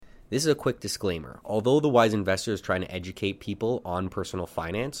This is a quick disclaimer. Although the Wise Investor is trying to educate people on personal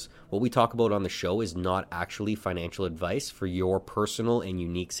finance, what we talk about on the show is not actually financial advice for your personal and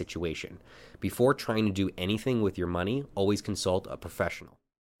unique situation. Before trying to do anything with your money, always consult a professional.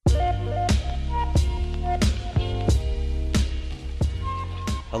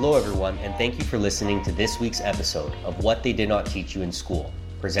 Hello everyone, and thank you for listening to this week's episode of What They Did Not Teach You in School,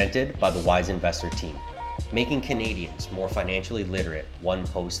 presented by the Wise Investor team, making Canadians more financially literate, one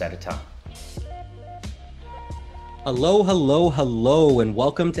post at a time. Hello, and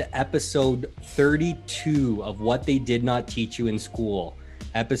welcome to episode 32 of What They Did Not Teach You in School.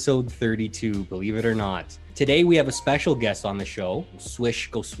 Episode 32, believe it or not. Today we have a special guest on the show,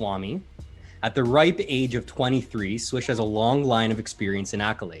 Swish Goswami. At the ripe age of 23, Swish has a long line of experience and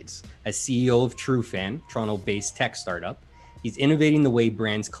accolades. As CEO of TrueFan, Toronto-based tech startup, he's innovating the way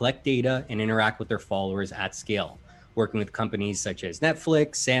brands collect data and interact with their followers at scale, working with companies such as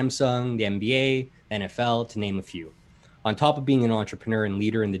Netflix, Samsung, the NBA, NFL, to name a few. On top of being an entrepreneur and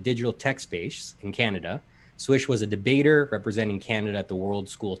leader in the digital tech space in Canada, Swish was a debater representing Canada at the World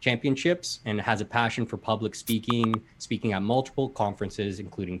School Championships and has a passion for public speaking at multiple conferences,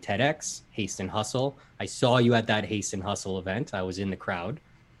 including TEDx, Haste and Hustle. I saw you at that Haste and Hustle event. I was in the crowd.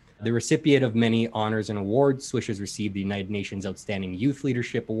 The recipient of many honors and awards, Swish has received the United Nations Outstanding Youth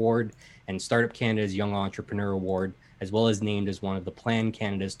Leadership Award and Startup Canada's Young Entrepreneur Award, as well as named as one of the Plan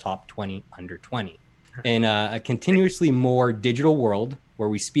Canada's Top 20 Under 20. In a continuously more digital world where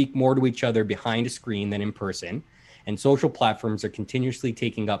we speak more to each other behind a screen than in person, and social platforms are continuously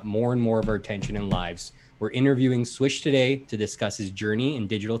taking up more and more of our attention and lives, we're interviewing Swish today to discuss his journey in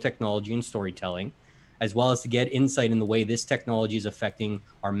digital technology and storytelling, as well as to get insight in the way this technology is affecting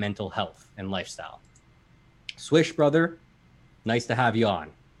our mental health and lifestyle. Swish, brother, nice to have you on.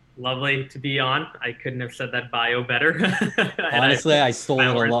 Lovely to be on. I couldn't have said that bio better. Honestly, I stole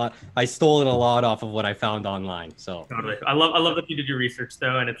it a lot. I stole it a lot off of what I found online. So totally. I love that you did your research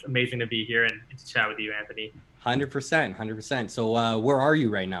though, and it's amazing to be here and to chat with you, Anthony. 100%. So where are you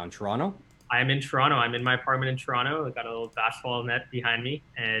right now? In Toronto? I'm in Toronto. I'm in my apartment in Toronto. I've got a little basketball net behind me,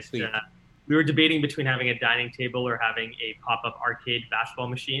 and we were debating between having a dining table or having a pop-up arcade basketball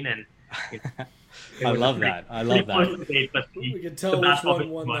machine, and I love that. Debate, we can tell which one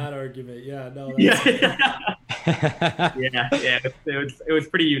won that argument. Yeah, no. Yeah. It was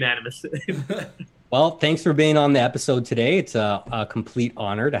pretty unanimous. Well, thanks for being on the episode today. It's a complete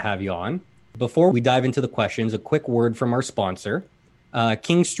honor to have you on. Before we dive into the questions, a quick word from our sponsor.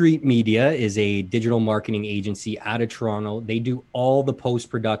 King Street Media is a digital marketing agency out of Toronto. They do all the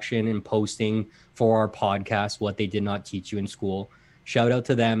post-production and posting for our podcast, What They Did Not Teach You in School. Shout out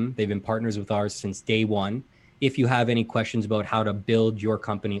to them. They've been partners with ours since day one. If you have any questions about how to build your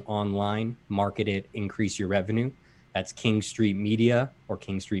company online, market it, increase your revenue, that's King Street Media or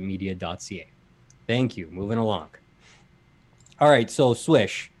kingstreetmedia.ca. Thank you. Moving along. All right. So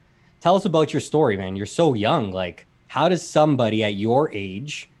Swish, tell us about your story, man. You're so young. Like, how does somebody at your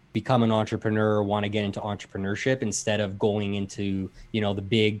age become an entrepreneur or want to get into entrepreneurship instead of going into, the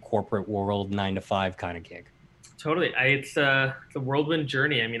big corporate world 9-to-5 kind of gig? Totally. It's a whirlwind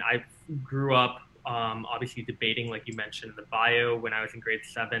journey. I mean, I grew up obviously debating, like you mentioned in the bio. When I was in grade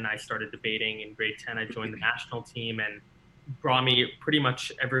 7, I started debating. In grade 10, I joined the national team and brought me pretty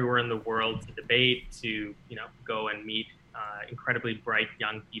much everywhere in the world to debate, to go and meet incredibly bright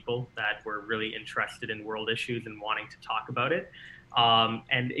young people that were really interested in world issues and wanting to talk about it.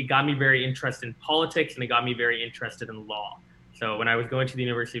 And it got me very interested in politics, and it got me very interested in law. So when I was going to the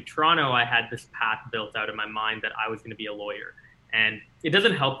University of Toronto, I had this path built out in my mind that I was going to be a lawyer. And it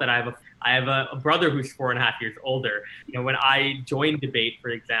doesn't help that I have a brother who's 4.5 years older. When I joined debate, for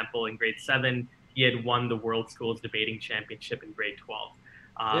example, in grade 7, he had won the World Schools Debating Championship in grade 12.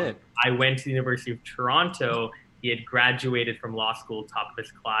 I went to the University of Toronto. He had graduated from law school, top of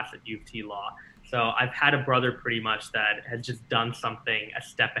his class at U of T Law. So I've had a brother pretty much that has just done something a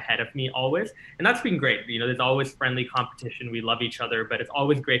step ahead of me always. And that's been great. There's always friendly competition. We love each other, but it's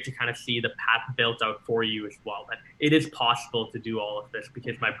always great to kind of see the path built out for you as well. That it is possible to do all of this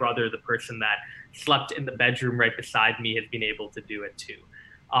because my brother, the person that slept in the bedroom right beside me, has been able to do it too.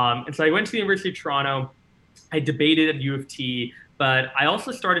 And so I went to the University of Toronto. I debated at U of T. But I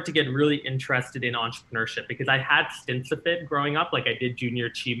also started to get really interested in entrepreneurship because I had stints of it growing up. Like I did junior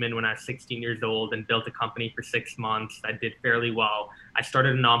achievement when I was 16 years old and built a company for 6 months. I did fairly well. I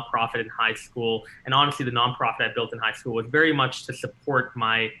started a nonprofit in high school. And honestly, the nonprofit I built in high school was very much to support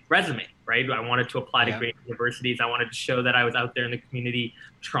my resume, right? I wanted to apply to great universities. I wanted to show that I was out there in the community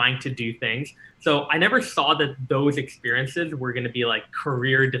trying to do things. So I never saw that those experiences were going to be like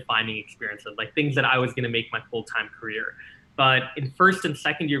career defining experiences, like things that I was going to make my full-time career. But in first and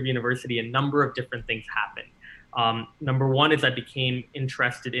second year of university, a number of different things happened. Number one is I became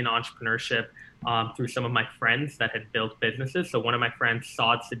interested in entrepreneurship through some of my friends that had built businesses. So one of my friends,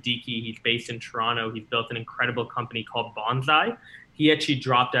 Saad Siddiqui, he's based in Toronto. He's built an incredible company called Bonsai. He actually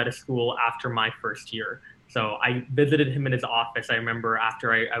dropped out of school after my first year. So I visited him in his office. I remember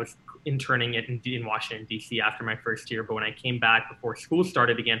after I was interning in Washington, D.C. after my first year. But when I came back before school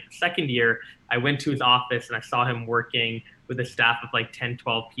started again for second year, I went to his office and I saw him working with a staff of like 10,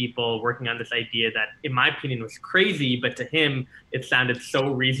 12 people working on this idea that, in my opinion, was crazy. But to him, it sounded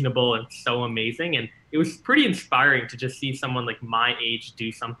so reasonable and so amazing. And it was pretty inspiring to just see someone like my age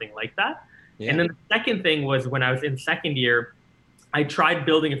do something like that. Yeah. And then the second thing was when I was in second year, I tried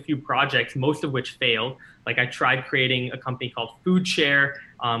building a few projects, most of which failed. Like I tried creating a company called Food Share,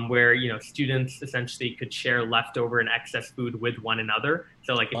 where students essentially could share leftover and excess food with one another.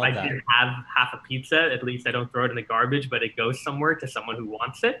 So like if I did have half a pizza, at least I don't throw it in the garbage, but it goes somewhere to someone who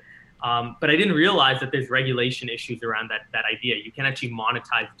wants it. But I didn't realize that there's regulation issues around that idea. You can actually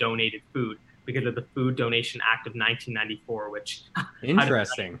monetize donated food because of the Food Donation Act of 1994, which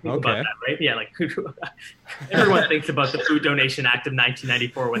interesting. Okay, about that, right? Yeah, like everyone thinks about the Food Donation Act of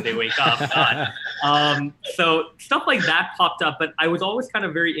 1994 when they wake up. So stuff like that popped up, but I was always kind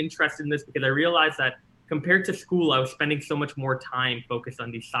of very interested in this because I realized that compared to school, I was spending so much more time focused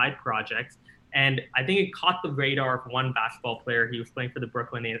on these side projects. And I think it caught the radar of one basketball player. He was playing for the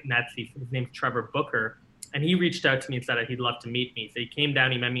Brooklyn Nets. His name's Trevor Booker. And he reached out to me and said that he'd love to meet me. So he came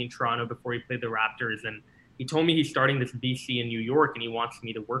down, he met me in Toronto before he played the Raptors. And he told me he's starting this VC in New York and he wants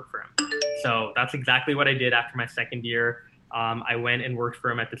me to work for him. So that's exactly what I did after my second year. I went and worked for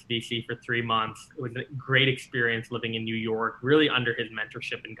him at this VC for 3 months. It was a great experience living in New York, really under his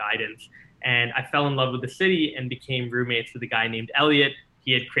mentorship and guidance. And I fell in love with the city and became roommates with a guy named Elliot.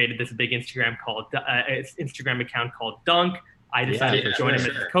 He had created this big Instagram account called Dunk. I decided to join him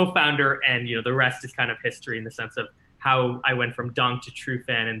as a co-founder, and the rest is kind of history in the sense of how I went from Dunk to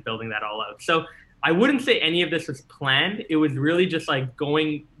TrueFan and building that all out. So I wouldn't say any of this was planned. It was really just like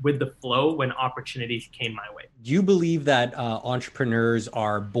going with the flow when opportunities came my way. Do you believe that entrepreneurs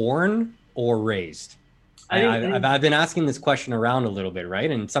are born or raised? I've been asking this question around a little bit, right?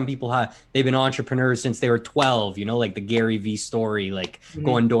 And some people they've been entrepreneurs since they were 12, like the Gary Vee story, like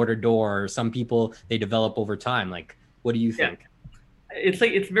going door to door. Some people, they develop over time. Like, what do you think? Yeah.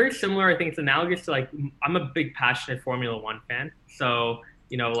 It's very similar. I think it's analogous to I'm a big passionate Formula One fan. So,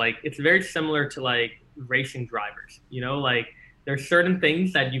 it's very similar to like racing drivers, there's certain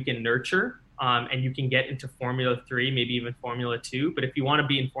things that you can nurture and you can get into Formula 3, maybe even Formula 2. But if you want to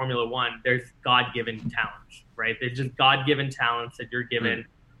be in Formula 1, there's God-given talents, right? There's just God-given talents that you're given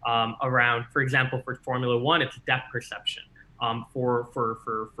around. For example, for Formula 1, it's depth perception. For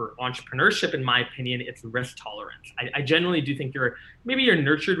entrepreneurship, in my opinion, it's risk tolerance. I generally do think you're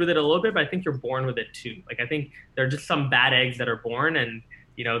nurtured with it a little bit, but I think you're born with it too. Like I think there are just some bad eggs that are born, and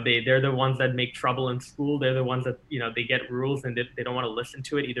they're the ones that make trouble in school. They're the ones that they get rules and they don't want to listen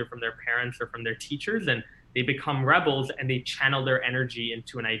to it either from their parents or from their teachers, and they become rebels and they channel their energy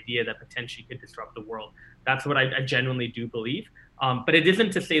into an idea that potentially could disrupt the world. That's what I genuinely do believe. But it isn't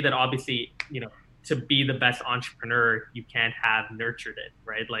to say that obviously to be the best entrepreneur, you can't have nurtured it,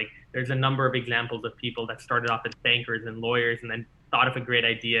 right? Like there's a number of examples of people that started off as bankers and lawyers and then thought of a great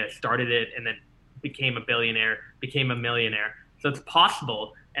idea, started it, and then became a billionaire, became a millionaire. So it's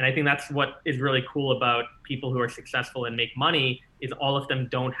possible. And I think that's what is really cool about people who are successful and make money is all of them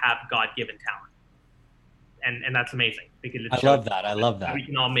don't have God-given talent. And that's amazing because I love that. We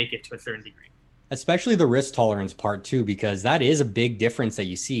can all make it to a certain degree. Especially the risk tolerance part too, because that is a big difference that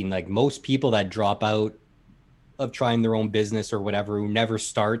you see. Like most people that drop out of trying their own business or whatever, who never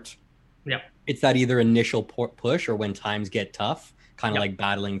start, it's that either initial push or when times get tough, kind of like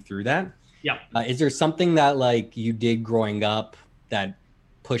battling through that. Yeah. Is there something that like you did growing up that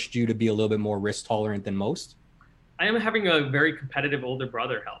pushed you to be a little bit more risk tolerant than most? I am having a very competitive older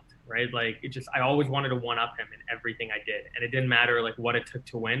brother helped. Right? Like I always wanted to one up him in everything I did. And it didn't matter like what it took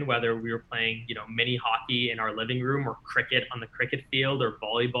to win, whether we were playing, mini hockey in our living room or cricket on the cricket field or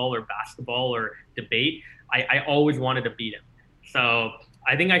volleyball or basketball or debate. I always wanted to beat him. So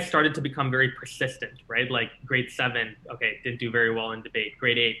I think I started to become very persistent, right? Like grade 7, okay, didn't do very well in debate.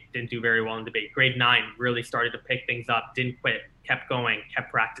 Grade 8, didn't do very well in debate. Grade 9, really started to pick things up, didn't quit, kept going,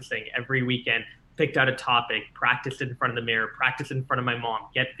 kept practicing every weekend. Picked out a topic, practiced it in front of the mirror, practiced it in front of my mom,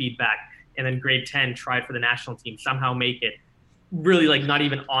 get feedback. And then grade 10, tried for the national team, somehow make it. Really like not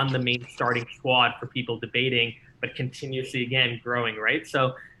even on the main starting squad for people debating, but continuously again growing, right?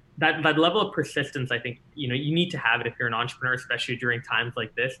 So that level of persistence, I think, you need to have it if you're an entrepreneur, especially during times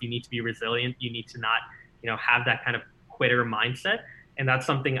like this. You need to be resilient. You need to not, have that kind of quitter mindset. And that's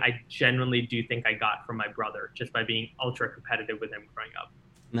something I genuinely do think I got from my brother just by being ultra competitive with him growing up.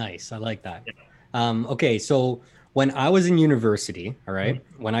 Nice. I like that. Yeah. Okay. So when I was in university, all right,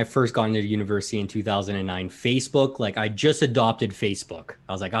 when I first got into university in 2009, Facebook, like I just adopted Facebook.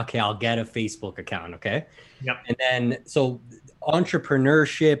 I was like, okay, I'll get a Facebook account. Okay. Yep. And then, so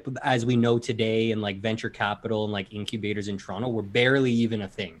entrepreneurship, as we know today, and like venture capital and like incubators in Toronto were barely even a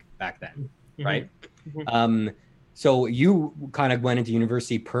thing back then. Right. So you kind of went into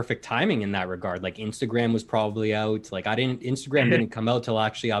university, perfect timing in that regard. Like Instagram was probably out. Like Instagram didn't come out till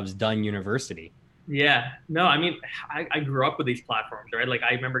actually I was done university. Yeah, no, I mean, I grew up with these platforms, right? Like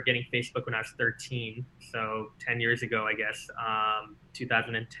I remember getting Facebook when I was 13. So 10 years ago, I guess,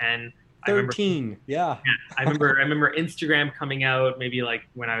 2010. 13, yeah. I remember Instagram coming out maybe like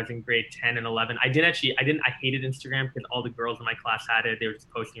when I was in grade 10 and 11. I hated Instagram because all the girls in my class had it. They were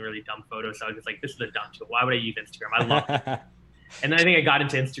just posting really dumb photos. So I was just like, this is a dumb tool. Why would I use Instagram? I love it. And then I think I got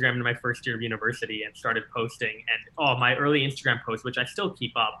into Instagram in my first year of university and started posting. And my early Instagram posts, which I still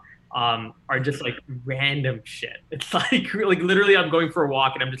keep up, are just like random shit. It's like literally I'm going for a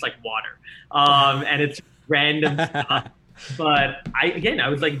walk and I'm just like water. And it's random stuff. But I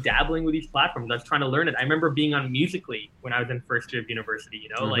was like dabbling with these platforms. I was trying to learn it. I remember being on Musical.ly when I was in first year of university,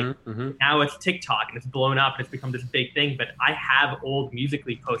 now it's TikTok and it's blown up and it's become this big thing. But I have old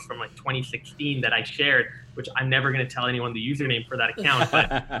Musical.ly posts from like 2016 that I shared, which I'm never going to tell anyone the username for that account.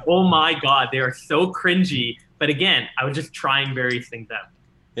 But oh my God, they are so cringy. But again, I was just trying various things out.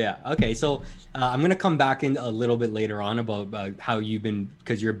 Yeah. Okay. So I'm going to come back in a little bit later on about how you've been,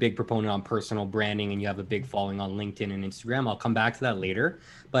 because you're a big proponent on personal branding and you have a big following on LinkedIn and Instagram. I'll come back to that later.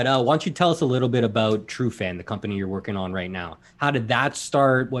 But why don't you tell us a little bit about TrueFan, the company you're working on right now? How did that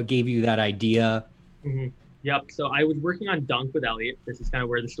start? What gave you that idea? Yep. So I was working on Dunk with Elliot. This is kind of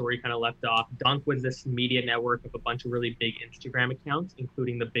where the story kind of left off. Dunk was this media network of a bunch of really big Instagram accounts,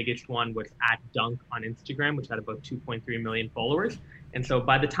 including the biggest one was @Dunk on Instagram, which had about 2.3 million followers. And so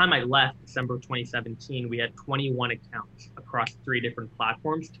by the time I left, December 2017, we had 21 accounts across 3 different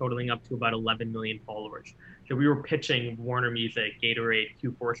platforms, totaling up to about 11 million followers. So we were pitching Warner Music, Gatorade,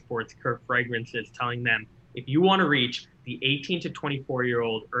 Q4 Sports, Curve Fragrances, telling them, if you want to reach the 18 to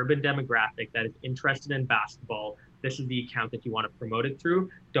 24-year-old urban demographic that is interested in basketball, this is the account that you want to promote it through.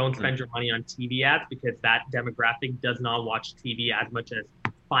 Don't spend your money on TV ads because that demographic does not watch TV as much as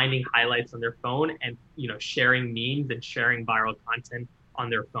finding highlights on their phone and sharing memes and sharing viral content on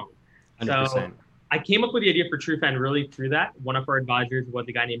their phone. 100%. So I came up with the idea for TrueFan really through that. One of our advisors was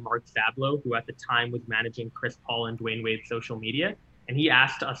a guy named Mark Zablo, who at the time was managing Chris Paul and Dwayne Wade's social media. And he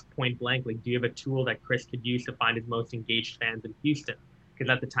asked us point blank, like, do you have a tool that Chris could use to find his most engaged fans in Houston? Because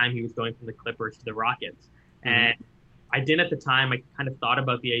at the time he was going from the Clippers to the Rockets. And I didn't at the time. I kind of thought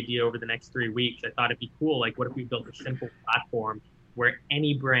about the idea over the next 3 weeks. I thought it'd be cool. Like, what if we built a simple platform where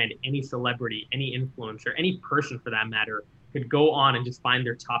any brand, any celebrity, any influencer, any person for that matter, could go on and just find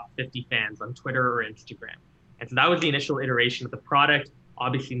their top 50 fans on Twitter or Instagram. And so that was the initial iteration of the product.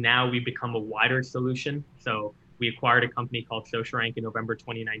 Obviously, now we've become a wider solution. So we acquired a company called SocialRank in November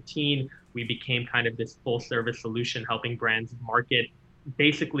 2019. We became kind of this full service solution, helping brands market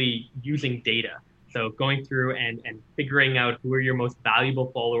basically using data. So going through and figuring out who are your most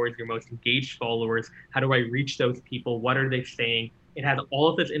valuable followers, your most engaged followers, how do I reach those people? What are they saying? It has all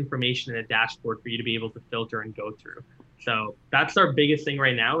of this information in a dashboard for you to be able to filter and go through. So that's our biggest thing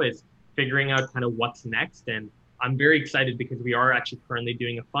right now, is figuring out kind of what's next. And I'm very excited because we are actually currently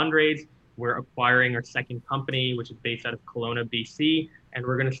doing a fundraise. We're acquiring our second company, which is based out of Kelowna, BC, and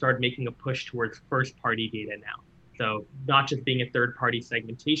we're going to start making a push towards first-party data now. So not just being a third-party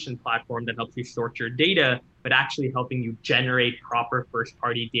segmentation platform that helps you sort your data, but actually helping you generate proper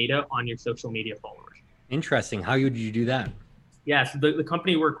first-party data on your social media followers. Interesting. How would you do that? Yeah, so the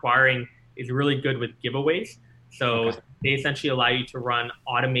company we're acquiring is really good with giveaways. So they essentially allow you to run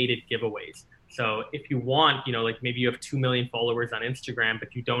automated giveaways. So if you want, like maybe you have 2 million followers on Instagram,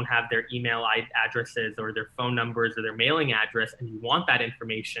 but you don't have their email addresses or their phone numbers or their mailing address, and you want that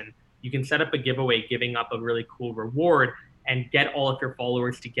information, you can set up a giveaway, giving up a really cool reward and get all of your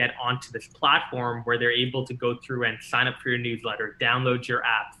followers to get onto this platform where they're able to go through and sign up for your newsletter, download your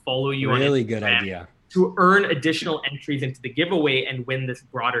app, follow you on Instagram. Really good idea. To earn additional entries into the giveaway and win this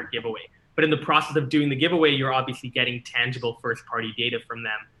broader giveaway. But in the process of doing the giveaway, you're obviously getting tangible first-party data from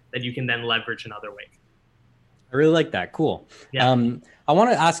them that you can then leverage in other ways. I really like that. Cool. Yeah. I want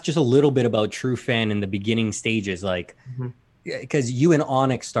to ask just a little bit about TrueFan in the beginning stages, like, because you and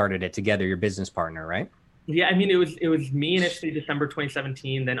Onyx started it together, your business partner, right? Yeah, I mean, it was me initially December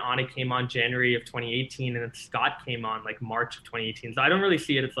 2017, then Onyx came on January of 2018, and then Scott came on like March of 2018. So I don't really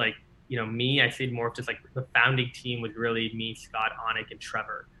see it as like, me, I see more of just like the founding team was really me, Scott, Anik, and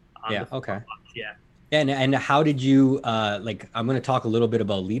Trevor. Yeah. Okay. Yeah. And how did you like? I'm going to talk a little bit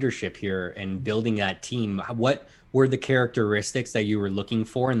about leadership here and building that team. What were the characteristics that you were looking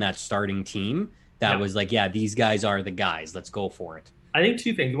for in that starting team that was like, yeah, these guys are the guys. Let's go for it. I think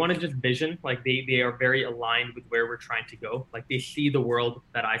two things. One is just vision. Like they are very aligned with where we're trying to go. Like they see the world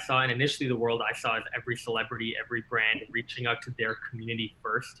that I saw. And initially the world I saw is every celebrity, every brand reaching out to their community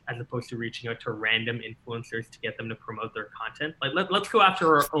first, as opposed to reaching out to random influencers to get them to promote their content. Like let's go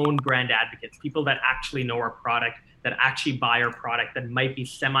after our own brand advocates, people that actually know our product, that actually buy our product, that might be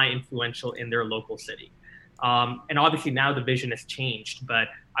semi-influential in their local city. And obviously now the vision has changed, but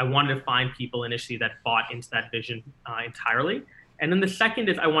I wanted to find people initially that bought into that vision entirely. And then the second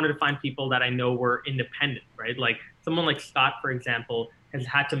is I wanted to find people that I know were independent, right? Like someone like Scott, for example, has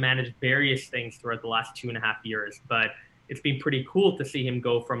had to manage various things throughout the last 2.5 years, but it's been pretty cool to see him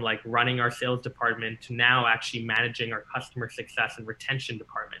go from like running our sales department to now actually managing our customer success and retention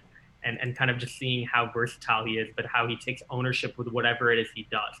department, and kind of just seeing how versatile he is, but how he takes ownership with whatever it is he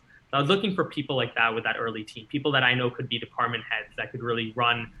does. So I was looking for people like that with that early team, people that I know could be department heads, that could really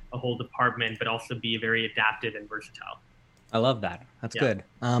run a whole department, but also be very adaptive and versatile. I love that. That's good.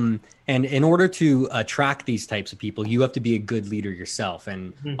 And in order to attract these types of people, you have to be a good leader yourself.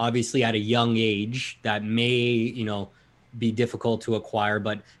 And obviously at a young age, that may, be difficult to acquire.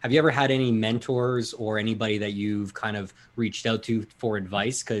 But have you ever had any mentors or anybody that you've kind of reached out to for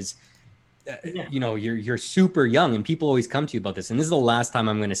advice? Because, you're super young and people always come to you about this. And this is the last time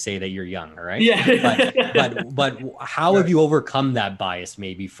I'm going to say that you're young. All right. Yeah. But how have you overcome that bias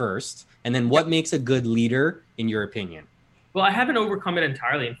maybe first? And then what makes a good leader in your opinion? Well, I haven't overcome it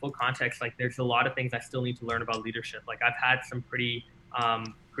entirely. In full context, like there's a lot of things I still need to learn about leadership. Like I've had some pretty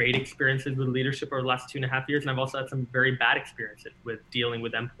great experiences with leadership over the last 2.5 years. And I've also had some very bad experiences with dealing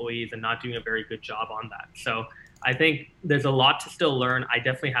with employees and not doing a very good job on that. So I think there's a lot to still learn. I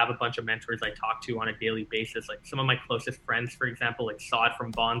definitely have a bunch of mentors I talk to on a daily basis. Like some of my closest friends, for example, like Saad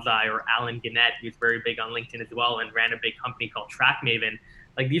from Bonsai or Alan Gannett, who's very big on LinkedIn as well and ran a big company called TrackMaven.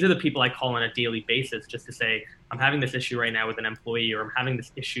 Like these are the people I call on a daily basis just to say, I'm having this issue right now with an employee, or I'm having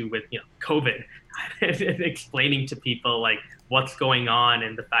this issue with, COVID, explaining to people like what's going on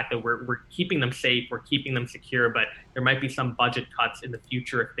and the fact that we're keeping them safe, we're keeping them secure, but there might be some budget cuts in the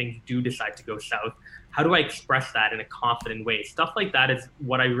future if things do decide to go south. How do I express that in a confident way? Stuff like that is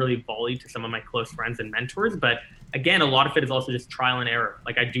what I really volley to some of my close friends and mentors. But again, a lot of it is also just trial and error.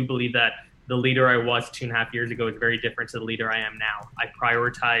 Like I do believe that the leader I was 2.5 years ago is very different to the leader I am now. I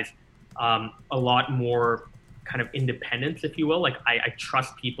prioritize a lot more kind of independence, if you will. Like I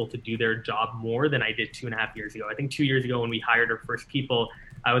trust people to do their job more than I did 2.5 years ago. I think 2 years ago when we hired our first people,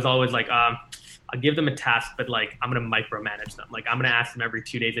 I was always like, I'll give them a task, but like I'm going to micromanage them. Like I'm going to ask them every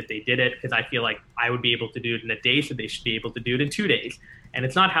 2 days if they did it, because I feel like I would be able to do it in a day, so they should be able to do it in 2 days. And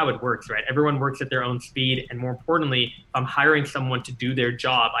it's not how it works, right? Everyone works at their own speed. And more importantly, if I'm hiring someone to do their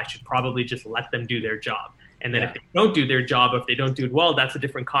job, I should probably just let them do their job. And then if they don't do their job, if they don't do it well, that's a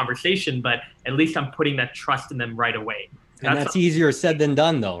different conversation. But at least I'm putting that trust in them right away. And that's easier said than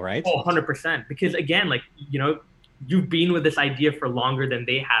done though, right? Oh, 100%. Because again, like, you've been with this idea for longer than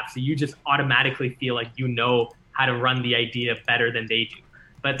they have. So you just automatically feel like you know how to run the idea better than they do.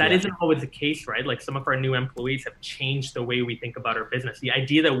 But that isn't always the case, right? Like some of our new employees have changed the way we think about our business. The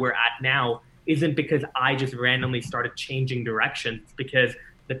idea that we're at now isn't because I just randomly started changing directions. It's because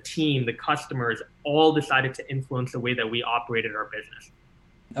the team, the customers all decided to influence the way that we operated our business.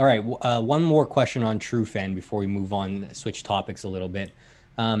 All right. One more question on TrueFan before we move on, switch topics a little bit.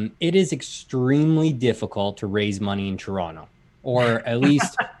 It is extremely difficult to raise money in Toronto, or at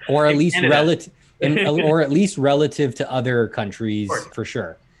least relative, or at least relative to other countries for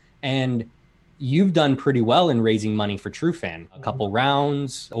sure. And you've done pretty well in raising money for TrueFan. A couple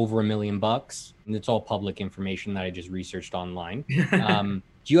rounds, over $1 million, and it's all public information that I just researched online.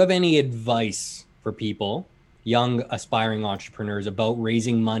 Do you have any advice for people, young aspiring entrepreneurs, about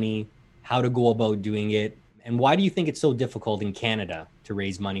raising money, how to go about doing it? And why do you think it's so difficult in Canada to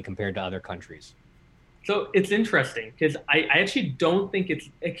raise money compared to other countries? So it's interesting because I actually don't think it's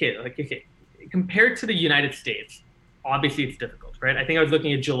okay. Compared to the United States, obviously it's difficult, right? I think I was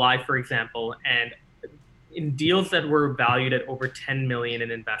looking at July, for example, and in deals that were valued at over 10 million in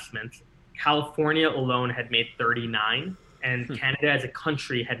investments, California alone had made 39, and Canada as a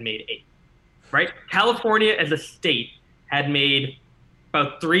country had made 8, right? California as a state had made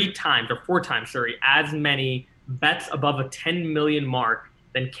about 4 times, as many bets above a 10 million mark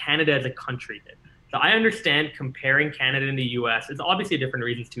than Canada as a country did. So I understand comparing Canada and the US, it's obviously different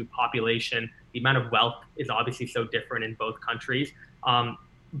reasons too. Population, the amount of wealth is obviously so different in both countries.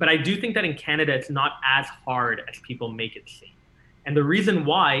 But I do think that in Canada, it's not as hard as people make it seem. And the reason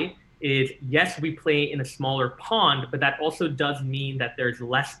why is, yes, we play in a smaller pond, but that also does mean that there's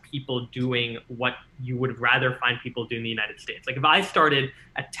less people doing what you would rather find people do in the United States. Like if I started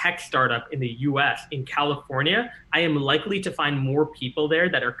a tech startup in the US, in California, I am likely to find more people there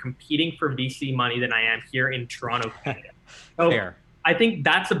that are competing for VC money than I am here in Toronto, Canada. So Fair. I think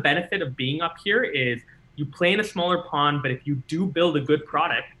that's a benefit of being up here is you play in a smaller pond, but if you do build a good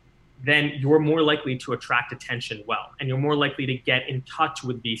product, then you're more likely to attract attention well, and you're more likely to get in touch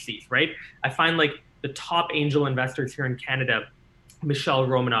with VCs, right? I find like the top angel investors here in Canada, Michelle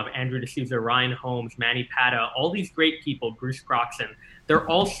Romanov, Andrew D'Souza, Ryan Holmes, Manny Pata, all these great people, Bruce Croxon, they're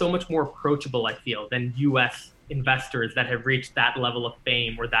all so much more approachable, I feel, than US investors that have reached that level of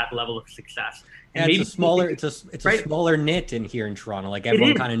fame or that level of success. And it's a smaller knit in here in Toronto. Like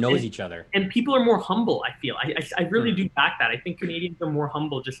everyone kind of knows each other. And people are more humble, I feel. I really do back that. I think Canadians are more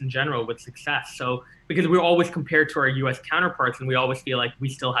humble just in general with success. So because we're always compared to our US counterparts and we always feel like we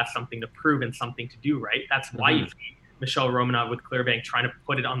still have something to prove and something to do, right? That's why you see Michelle Romanov with Clearbank trying to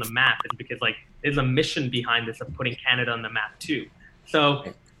put it on the map, is because like there's a mission behind this of putting Canada on the map too. So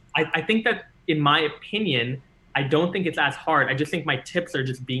I think that, in my opinion, I don't think it's as hard. I just think my tips are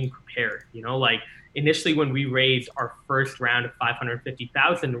just being prepared. You know, like initially when we raised our first round of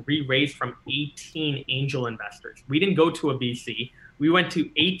 550,000, we raised from 18 angel investors. We didn't go to a VC. We went to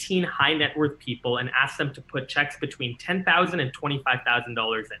 18 high net worth people and asked them to put checks between $10,000 and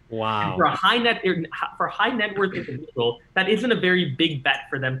 $25,000 in. Wow. And for a high net worth individual, that isn't a very big bet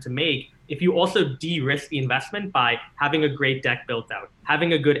for them to make if you also de-risk the investment by having a great deck built out,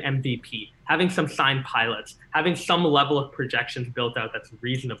 having a good MVP, having some signed pilots, having some level of projections built out that's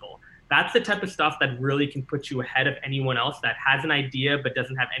reasonable. That's the type of stuff that really can put you ahead of anyone else that has an idea but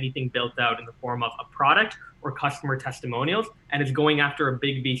doesn't have anything built out in the form of a product or customer testimonials, and is going after a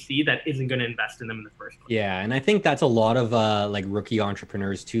big VC that isn't going to invest in them in the first place. Yeah, and I think that's a lot of like rookie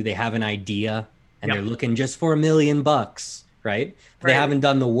entrepreneurs too. They have an idea and they're looking just for $1 million, right? They haven't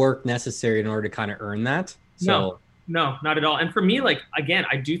done the work necessary in order to kind of earn that. So No, not at all. And for me, like, again,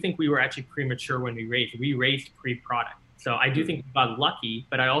 I do think we were actually premature when we raised. We raised pre-product. So I do think we got lucky,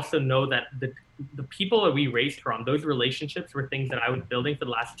 but I also know that the people that we raised from, those relationships were things that I was building for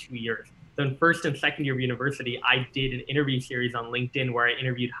the last 2 years. So in first and second year of university, I did an interview series on LinkedIn where I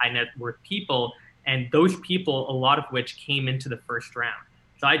interviewed high net worth people, and those people, a lot of which came into the first round.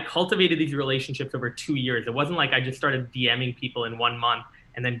 So I cultivated these relationships over 2 years. It wasn't like I just started DMing people in 1 month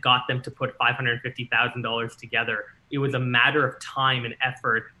and then got them to put $550,000 together. It was a matter of time and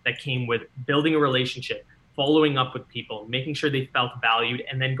effort that came with building a relationship, following up with people, making sure they felt valued,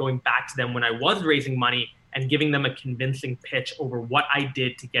 and then going back to them when I was raising money and giving them a convincing pitch over what I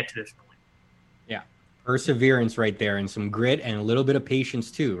did to get to this point. Yeah, perseverance right there, and some grit and a little bit of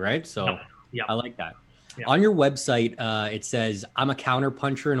patience too, right? So I like that. Yeah. On your website, it says, I'm a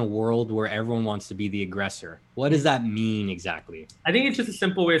counterpuncher in a world where everyone wants to be the aggressor. What does that mean exactly? I think it's just a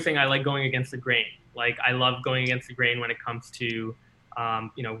simple way of saying I like going against the grain. Like I love going against the grain when it comes to,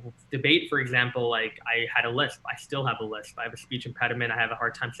 debate, for example. Like I had a lisp. I still have a lisp. I have a speech impediment. I have a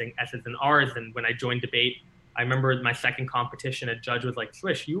hard time saying S's and R's. And when I joined debate, I remember my second competition, a judge was like,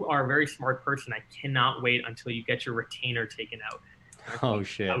 Swish, you are a very smart person. I cannot wait until you get your retainer taken out. Oh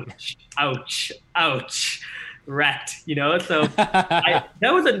shit! Ouch! Wrecked. You know. So that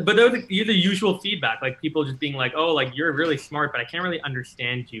was the usual feedback. Like people just being like, "Oh, like you're really smart, but I can't really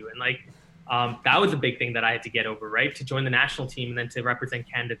understand you." And like that was a big thing that I had to get over. Right, to join the national team and then to represent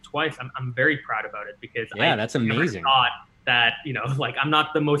Canada twice. I'm very proud about it because that's amazing. I thought that like I'm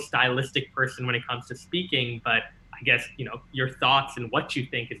not the most stylistic person when it comes to speaking, but I guess your thoughts and what you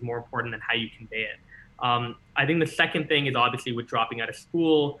think is more important than how you convey it. I think the second thing is obviously with dropping out of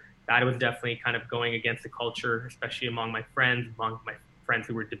school, that was definitely kind of going against the culture, especially among my friends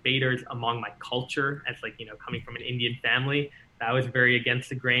who were debaters, among my culture as like, coming from an Indian family, that was very against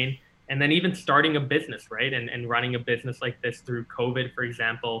the grain. And then even starting a business, right? And running a business like this through COVID, for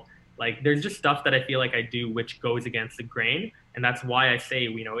example, like there's just stuff that I feel like I do which goes against the grain. And that's why I say,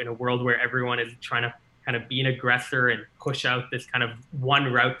 in a world where everyone is trying to kind of be an aggressor and push out this kind of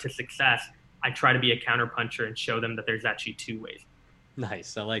one route to success, I try to be a counterpuncher and show them that there's actually two ways.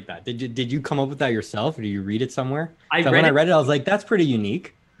 Nice. I like that. Did you come up with that yourself, or do you read it somewhere? I read it, I was like, that's pretty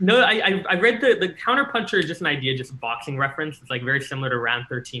unique. No, I read the counterpuncher is just an idea, just a boxing reference. It's like very similar to Round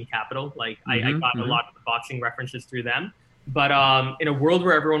 13 Capital. Like I got a lot of the boxing references through them. But in a world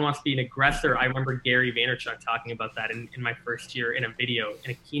where everyone wants to be an aggressor, I remember Gary Vaynerchuk talking about that in my first year in a video. In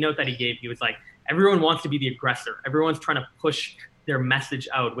a keynote that he gave, he was like, everyone wants to be the aggressor. Everyone's trying to push their message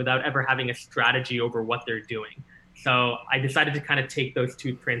out without ever having a strategy over what they're doing. So I decided to kind of take those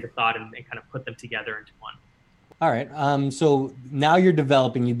two trains of thought and kind of put them together into one. All right. So now you're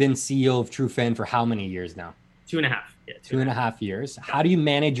developing, you've been CEO of TrueFan for how many years now? 2.5. Yeah, two and a half years. Yeah. How do you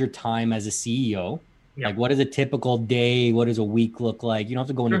manage your time as a CEO? Yeah. Like, what is a typical day? What does a week look like? You don't have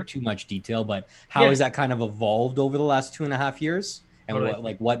to go into too much detail, but how has that kind of evolved over the last 2.5 years? And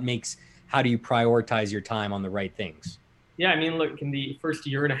how do you prioritize your time on the right things? Yeah, I mean, look, in the first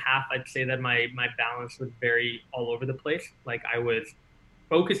year and a half, I'd say that my balance was very all over the place. Like, I was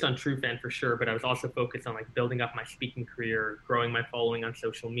focused on TrueFan for sure, but I was also focused on like building up my speaking career, growing my following on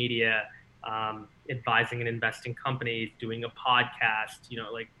social media, advising and investing companies, doing a podcast,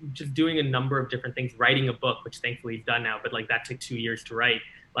 like just doing a number of different things, writing a book, which thankfully is done now, but like that took 2 years to write.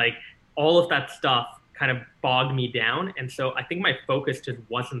 Like all of that stuff kind of bogged me down. And so I think my focus just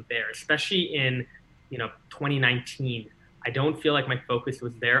wasn't there, especially in, 2019. I don't feel like my focus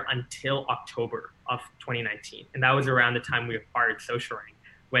was there until October of 2019. And that was around the time we acquired SocialRank,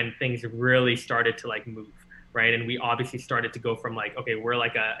 when things really started to like move. Right. And we obviously started to go from like, okay, we're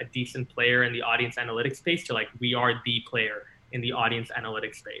like a decent player in the audience analytics space to like, we are the player in the audience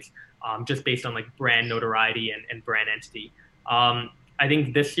analytics space, just based on like brand notoriety and brand entity. I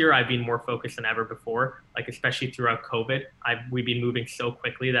think this year I've been more focused than ever before, like especially throughout COVID. We've been moving so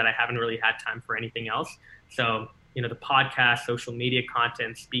quickly that I haven't really had time for anything else. So, the podcast, social media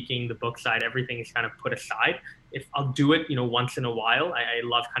content, speaking, the book side, everything is kind of put aside. If I'll do it, once in a while. I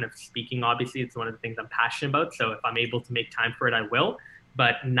love kind of speaking. Obviously, it's one of the things I'm passionate about. So if I'm able to make time for it, I will.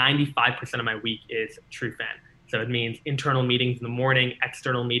 But 95% of my week is TrueFan. So it means internal meetings in the morning,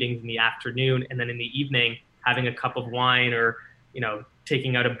 external meetings in the afternoon, and then in the evening, having a cup of wine or,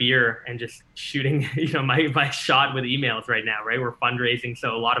 taking out a beer and just shooting, my shot with emails right now, right? We're fundraising.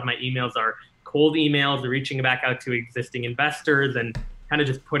 So a lot of my emails are cold emails, reaching back out to existing investors and kind of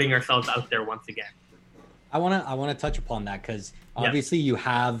just putting ourselves out there once again. I want to touch upon that because obviously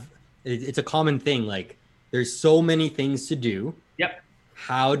it's a common thing. Like there's so many things to do. Yep.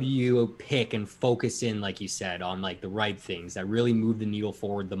 How do you pick and focus in, like you said, on like the right things that really move the needle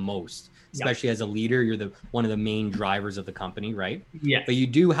forward the most? Especially as a leader, you're one of the main drivers of the company, right? Yeah. But you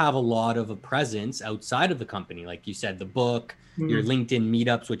do have a lot of a presence outside of the company. Like you said, the book, your LinkedIn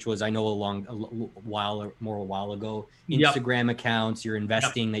meetups, which was, I know, a while ago, Instagram accounts, your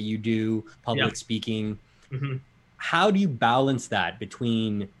investing that you do, public speaking. Mm-hmm. How do you balance that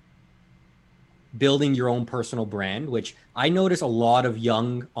between building your own personal brand, which I notice a lot of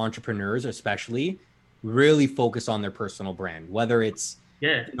young entrepreneurs, especially, really focus on their personal brand, whether it's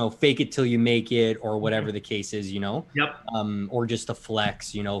fake it till you make it or whatever the case is, or just a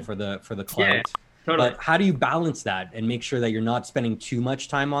flex, for the clout. Yeah, totally. But how do you balance that and make sure that you're not spending too much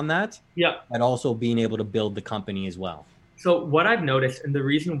time on that? Yeah. And also being able to build the company as well. So what I've noticed, and the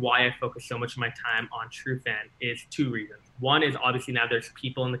reason why I focus so much of my time on TrueFan is two reasons. One is obviously now there's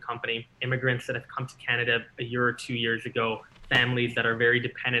people in the company, immigrants that have come to Canada a year or 2 years ago, families that are very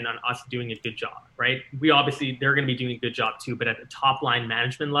dependent on us doing a good job, right? They're going to be doing a good job too, but at the top line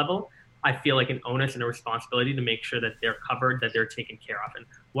management level, I feel like an onus and a responsibility to make sure that they're covered, that they're taken care of. And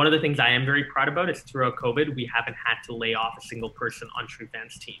one of the things I am very proud about is throughout COVID, we haven't had to lay off a single person on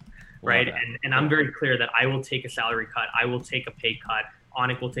TrueFan's team, right? And I'm very clear that I will take a salary cut. I will take a pay cut.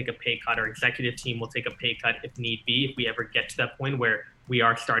 Onik will take a pay cut. Our executive team will take a pay cut if need be, if we ever get to that point where we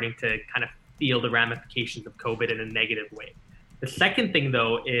are starting to kind of feel the ramifications of COVID in a negative way. The second thing,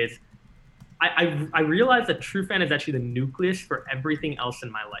 though, is I realize that TrueFan is actually the nucleus for everything else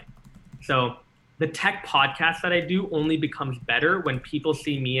in my life. So the tech podcast that I do only becomes better when people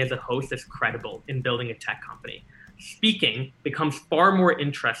see me as a host as credible in building a tech company. Speaking becomes far more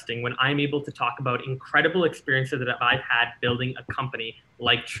interesting when I'm able to talk about incredible experiences that I've had building a company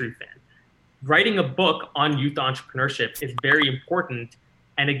like TrueFan. Writing a book on youth entrepreneurship is very important,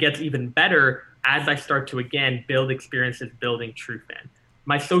 and it gets even better as I start to, again, build experiences building TrueFan.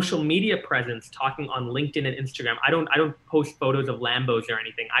 My social media presence, talking on LinkedIn and Instagram, I don't post photos of Lambos or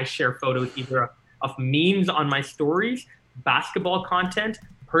anything. I share photos either of memes on my stories, basketball content,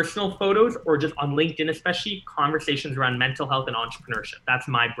 personal photos, or just on LinkedIn, especially conversations around mental health and entrepreneurship. That's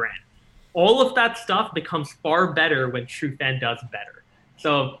my brand. All of that stuff becomes far better when TrueFan does better.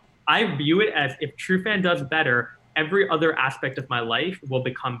 So I view it as if TrueFan does better, every other aspect of my life will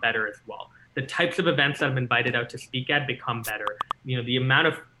become better as well. The types of events that I'm invited out to speak at become better. The amount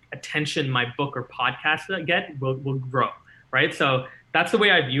of attention my book or podcast that I get will grow, right? So that's the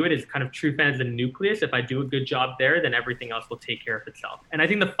way I view it, is kind of TrueFan as the nucleus. If I do a good job there, then everything else will take care of itself. And I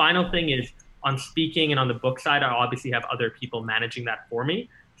think the final thing is on speaking and on the book side, I obviously have other people managing that for me.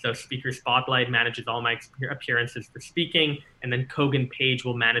 So Speaker Spotlight manages all my appearances for speaking, and then Kogan Page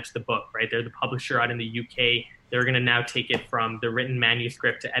will manage the book, right? They're the publisher out in the UK. They're going to now take it from the written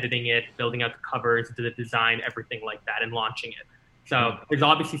manuscript to editing it, building out the covers, to the design, everything like that, and launching it. So there's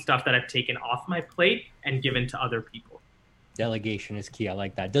obviously stuff that I've taken off my plate and given to other people. Delegation is key. I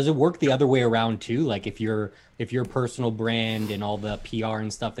like that. Does it work the other way around too? Like if your personal brand and all the PR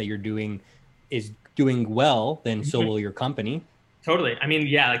and stuff that you're doing is doing well, then so will your company. Totally. I mean,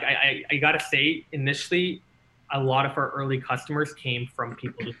 yeah, like I gotta say, initially, a lot of our early customers came from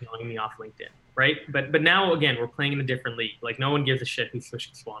people just knowing me off LinkedIn, right? But now again, we're playing in a different league. Like no one gives a shit who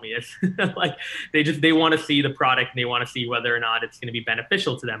Swishing Swami is. Like they want to see the product and they want to see whether or not it's going to be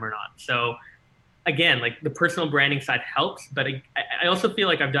beneficial to them or not. So again, like the personal branding side helps, but I also feel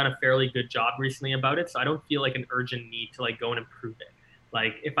like I've done a fairly good job recently about it. So I don't feel like an urgent need to like go and improve it.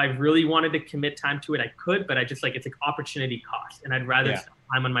 Like if I really wanted to commit time to it, I could, but I just like, it's like opportunity cost. And I'd rather spend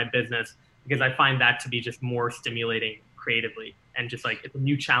time on my business because I find that to be just more stimulating creatively. And just like, it's a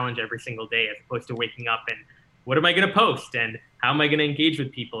new challenge every single day, as opposed to waking up and what am I going to post? And how am I going to engage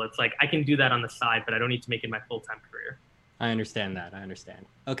with people? It's like, I can do that on the side, but I don't need to make it my full-time career. I understand that. I understand.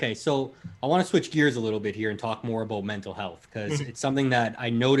 Okay. So I want to switch gears a little bit here and talk more about mental health, because it's something that I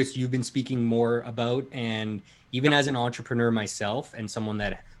noticed you've been speaking more about. And even as an entrepreneur myself and someone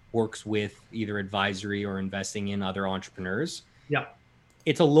that works with either advisory or investing in other entrepreneurs,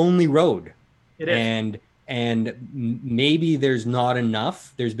 it's a lonely road. It is. And maybe there's not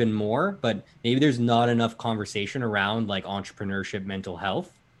enough, there's been more, but maybe there's not enough conversation around like entrepreneurship, mental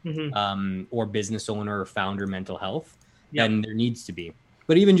health, or business owner or founder mental health. Than there needs to be,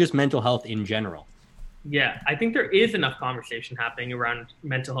 but even just mental health in general. Yeah, I think there is enough conversation happening around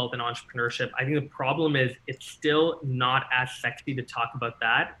mental health and entrepreneurship. I think the problem is it's still not as sexy to talk about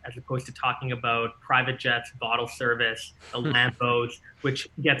that as opposed to talking about private jets, bottle service, the Lambos, which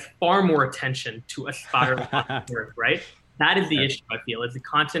gets far more attention to aspiring entrepreneurs, right? That is the issue, I feel, is the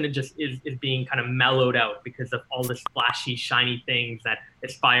content just is being kind of mellowed out because of all this flashy, shiny things that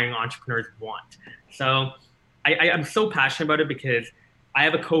aspiring entrepreneurs want. So I'm so passionate about it because I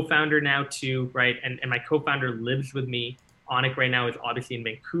have a co-founder now too, right? And my co-founder lives with me. Anik right now is obviously in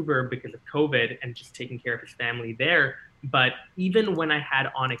Vancouver because of COVID and just taking care of his family there. But even when I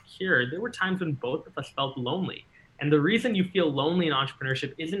had Anik here, there were times when both of us felt lonely. And the reason you feel lonely in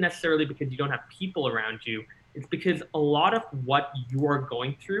entrepreneurship isn't necessarily because you don't have people around you. It's because a lot of what you are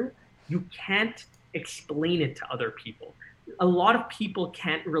going through, you can't explain it to other people. A lot of people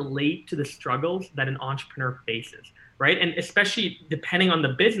can't relate to the struggles that an entrepreneur faces, right? And especially depending on the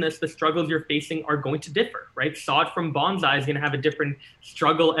business, the struggles you're facing are going to differ, right? Sod from Bonsai is going to have a different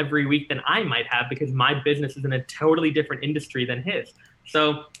struggle every week than I might have because my business is in a totally different industry than his.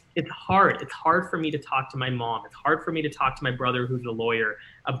 So it's hard. It's hard for me to talk to my mom. It's hard for me to talk to my brother, who's a lawyer,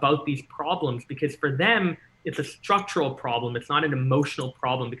 about these problems because for them, it's a structural problem. It's not an emotional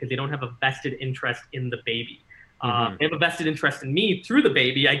problem because they don't have a vested interest in the baby. They have a vested interest in me through the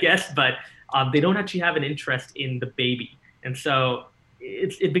baby, I guess, but they don't actually have an interest in the baby. And so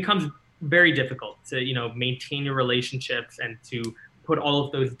it becomes very difficult to, maintain your relationships and to put all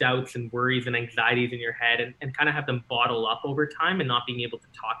of those doubts and worries and anxieties in your head and kind of have them bottle up over time and not being able to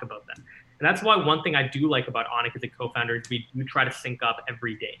talk about them. And that's why one thing I do like about Anik as a co-founder is we do try to sync up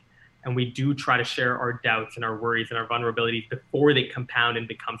every day. And we do try to share our doubts and our worries and our vulnerabilities before they compound and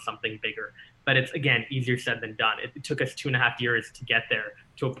become something bigger. But it's, again, easier said than done. It took us 2.5 years to get there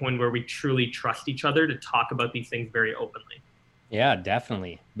to a point where we truly trust each other to talk about these things very openly. Yeah,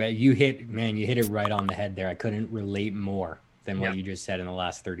 definitely. But you hit it right on the head there. I couldn't relate more than what you just said in the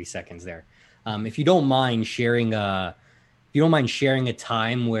last 30 seconds there. If you don't mind sharing a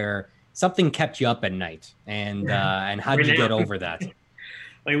time where something kept you up at night and how did you get over that?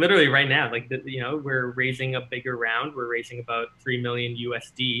 Like literally right now, we're raising a bigger round. We're raising about 3 million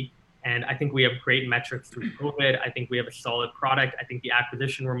USD. And I think we have great metrics through COVID. I think we have a solid product. I think the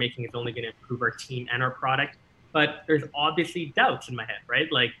acquisition we're making is only going to improve our team and our product. But there's obviously doubts in my head,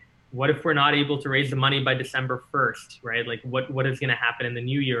 right? Like, what if we're not able to raise the money by December 1st, right? Like, what is going to happen in the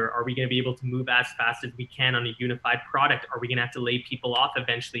new year? Are we going to be able to move as fast as we can on a unified product? Are we going to have to lay people off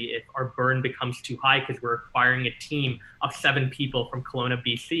eventually if our burn becomes too high because we're acquiring a team of 7 people from Kelowna,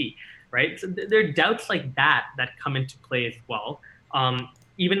 BC, right? So there are doubts like that come into play as well.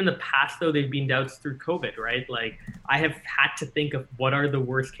 Even in the past, though, they've been doubts through COVID, right? Like I have had to think of what are the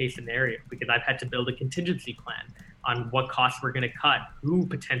worst case scenario because I've had to build a contingency plan on what costs we're going to cut, who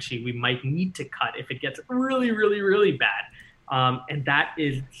potentially we might need to cut if it gets really, really, really bad. And that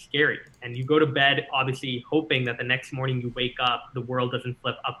is scary. And you go to bed, obviously, hoping that the next morning you wake up, the world doesn't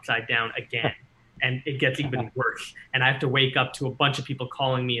flip upside down again. And it gets even worse. And I have to wake up to a bunch of people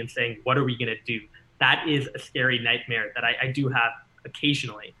calling me and saying, what are we going to do? That is a scary nightmare that I do have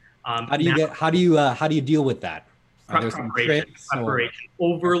occasionally. How do you deal with that? Are there some tricks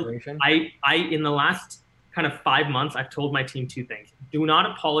preparation. I in the last kind of 5 months, I've told my team 2 things. Do not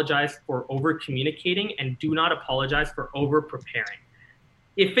apologize for over communicating, and do not apologize for over preparing.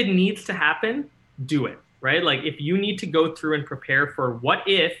 If it needs to happen, do it, right? Like if you need to go through and prepare for what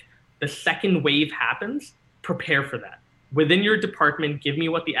if the second wave happens, prepare for that. Within your department, give me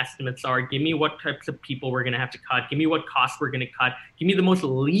what the estimates are. Give me what types of people we're going to have to cut. Give me what costs we're going to cut. Give me the most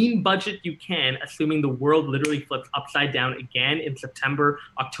lean budget you can, assuming the world literally flips upside down again in September,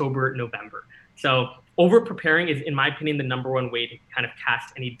 October, November. So over preparing is, in my opinion, the number one way to kind of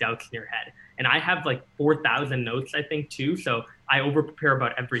cast any doubts in your head. And I have like 4,000 notes, I think, too. So I over prepare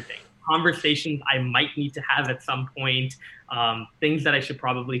about everything. Conversations I might need to have at some point, things that I should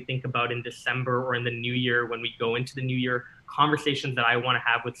probably think about in December or in the new year when we go into the new year, conversations that I want to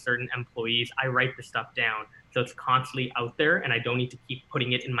have with certain employees. I write the stuff down so it's constantly out there and I don't need to keep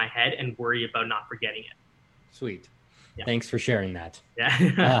putting it in my head and worry about not forgetting it. Sweet. Yeah. Thanks for sharing that.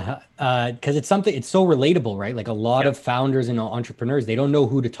 Yeah. Because it's so relatable, right? Like a lot of founders and entrepreneurs, they don't know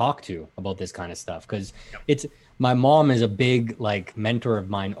who to talk to about this kind of stuff. Because my mom is a big like mentor of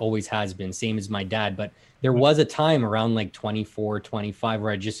mine, always has been, same as my dad. But there was a time around like 24, 25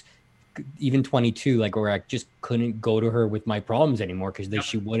 where I just, even 22, like where I just couldn't go to her with my problems anymore because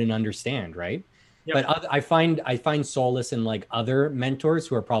she wouldn't understand, right? But I find solace in like other mentors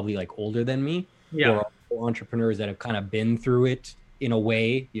who are probably like older than me. Or entrepreneurs that have kind of been through it in a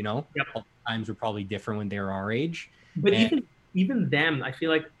way, times were probably different when they were our age. But even them, I feel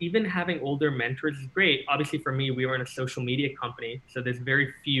like even having older mentors is great. Obviously for me, we were in a social media company, so there's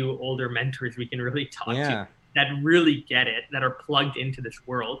very few older mentors we can really talk to that really get it, that are plugged into this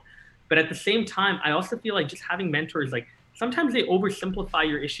world. But at the same time, I also feel like just having mentors, like sometimes they oversimplify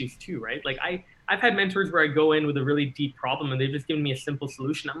your issues too, right? Like I've had mentors where I go in with a really deep problem and they've just given me a simple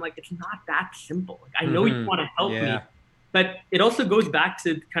solution. I'm like, it's not that simple. Like, I know you want to help me, but it also goes back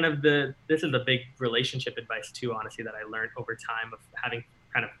to kind of this is a big relationship advice too, honestly, that I learned over time of having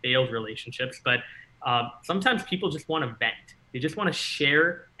kind of failed relationships. But sometimes people just want to vent. They just want to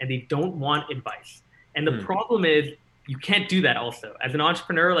share and they don't want advice. And the problem is you can't do that also. As an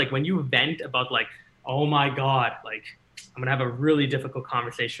entrepreneur, like when you vent about like, oh my God, like I'm going to have a really difficult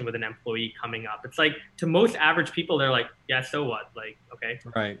conversation with an employee coming up. It's like to most average people, they're like, yeah, so what? Like, okay,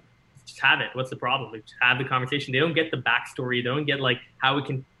 right. Just have it. What's the problem? Like, just have the conversation. They don't get the backstory. They don't get like how it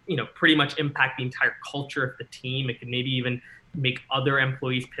can, pretty much impact the entire culture of the team. It could maybe even make other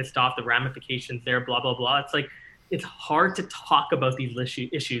employees pissed off, the ramifications there, blah, blah, blah. It's like, it's hard to talk about these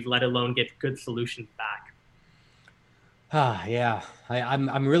issues, let alone get good solutions back. Yeah,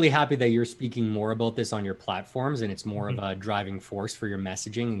 I'm really happy that you're speaking more about this on your platforms and it's more of a driving force for your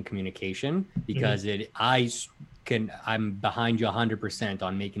messaging and communication because I'm behind you 100%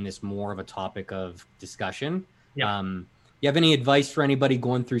 on making this more of a topic of discussion. You have any advice for anybody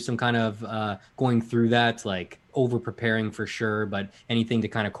going through some kind of going through that, like over preparing for sure, but anything to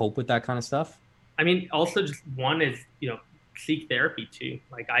kind of cope with that kind of stuff? I mean, also just one is, seek therapy too.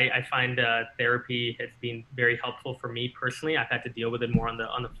 Like I find therapy has been very helpful for me personally. I've had to deal with it more on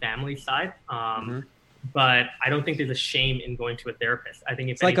the family side. But I don't think there's a shame in going to a therapist. I think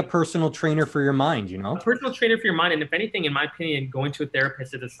it's like a personal trainer for your mind, A personal trainer for your mind. And if anything, in my opinion, going to a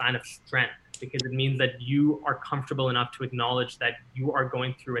therapist is a sign of strength because it means that you are comfortable enough to acknowledge that you are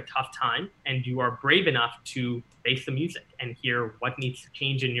going through a tough time and you are brave enough to face the music and hear what needs to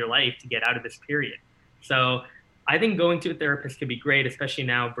change in your life to get out of this period. So I think going to a therapist can be great, especially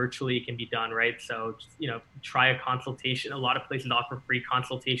now virtually it can be done, right? So, try a consultation. A lot of places offer free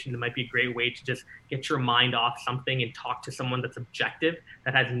consultations. It might be a great way to just get your mind off something and talk to someone that's objective,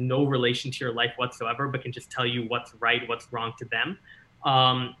 that has no relation to your life whatsoever, but can just tell you what's right, what's wrong to them.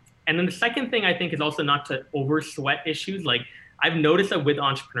 And then the second thing I think is also not to over sweat issues. Like I've noticed that with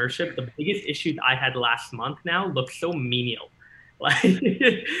entrepreneurship, the biggest issue I had last month now looks so menial. Like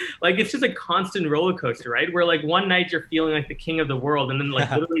it's just a constant roller coaster, right? Where like one night you're feeling like the king of the world and then like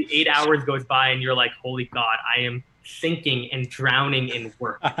literally 8 hours goes by and you're like, holy God, I am sinking and drowning in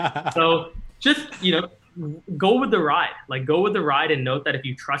work. So just, go with the ride. Like go with the ride and note that if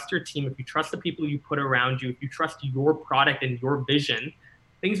you trust your team, if you trust the people you put around you, if you trust your product and your vision,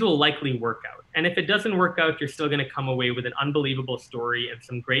 things will likely work out. And if it doesn't work out, you're still going to come away with an unbelievable story and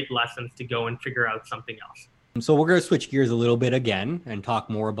some great lessons to go and figure out something else. So we're going to switch gears a little bit again and talk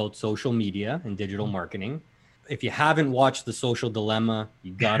more about social media and digital marketing. If you haven't watched The Social Dilemma,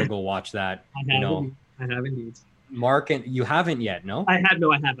 you got to go watch that. I have indeed. Mark and you haven't yet, no? I haven't.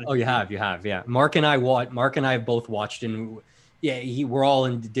 Oh, you have, yeah. Mark and I have both watched and we're all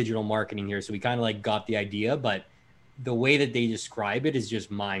in digital marketing here. So we kind of like got the idea, but the way that they describe it is just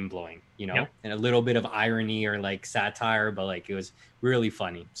mind blowing, you know, Yep. and a little bit of irony or like satire, but like it was really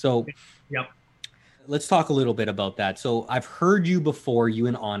funny. So Yep. let's talk a little bit about that. So I've heard you before, you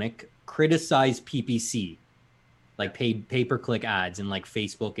and Onik, criticize PPC, like paid pay-per-click ads in like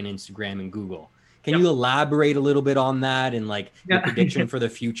Facebook and Instagram and Google. Can you elaborate a little bit on that and like your prediction for the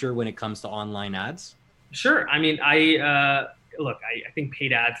future when it comes to online ads? Sure. I mean, look, I think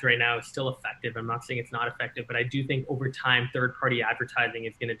paid ads right now is still effective. I'm not saying it's not effective, but I do think over time, third-party advertising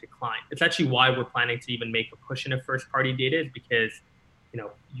is going to decline. It's actually why we're planning to even make a push into first-party data, is because, you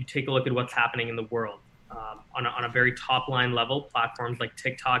know, you take a look at what's happening in the world. On a very top-line level, platforms like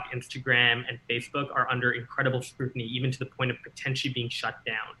TikTok, Instagram, and Facebook are under incredible scrutiny, even to the point of potentially being shut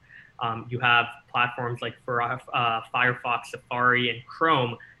down. You have platforms like Firefox, Safari, and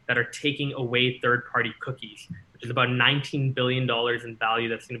Chrome that are taking away third-party cookies, which is about $19 billion in value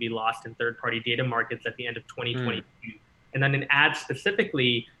that's going to be lost in third-party data markets at the end of 2022. And then in ads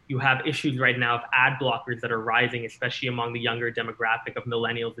specifically, you have issues right now of ad blockers that are rising, especially among the younger demographic of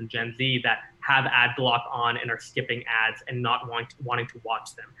millennials and Gen Z that have ad block on and are skipping ads and not wanting to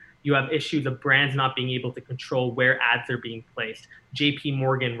watch them. You have issues of brands not being able to control where ads are being placed. JP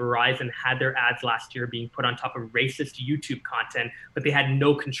Morgan, Verizon had their ads last year being put on top of racist YouTube content, but they had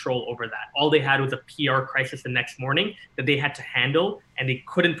no control over that. All they had was a PR crisis the next morning that they had to handle, and they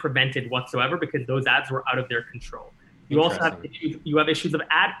couldn't prevent it whatsoever because those ads were out of their control. You also have issues of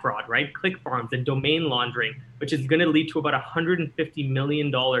ad fraud, right? Click farms and domain laundering, which is going to lead to about $150 million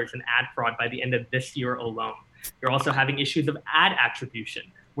in ad fraud by the end of this year alone. You're also having issues of ad attribution,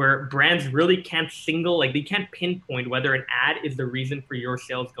 where brands really can't they can't pinpoint whether an ad is the reason for your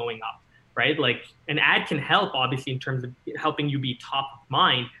sales going up, right? Like an ad can help, obviously, in terms of helping you be top of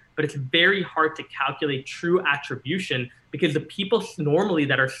mind, but it's very hard to calculate true attribution because the people normally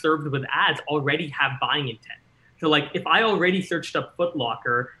that are served with ads already have buying intent. So like if I already searched up Foot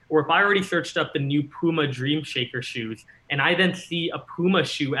Locker, or if I already searched up the new Puma Dream Shaker shoes, and I then see a Puma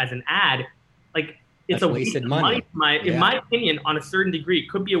shoe as an ad, like it's a waste of money. In my opinion, on a certain degree, it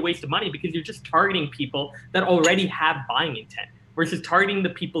could be a waste of money because you're just targeting people that already have buying intent versus targeting the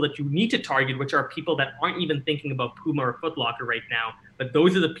people that you need to target, which are people that aren't even thinking about Puma or Foot Locker right now. But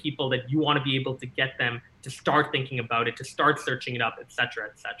those are the people that you want to be able to get them to start thinking about it, to start searching it up, et cetera,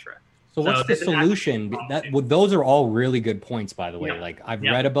 et cetera. So what's the solution? Those are all really good points, by the way. Like I've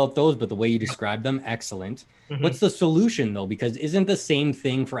read about those, but the way you describe them, excellent. What's the solution though? Because isn't the same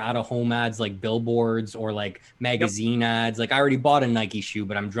thing for out-of-home ads like billboards or like magazine ads? Like I already bought a Nike shoe,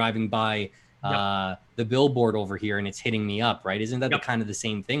 but I'm driving by the billboard over here and it's hitting me up, right? Isn't that the kind of the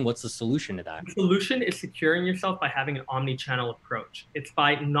same thing? What's the solution to that? The solution is securing yourself by having an omni-channel approach. It's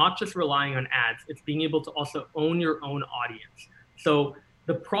by not just relying on ads, it's being able to also own your own audience. So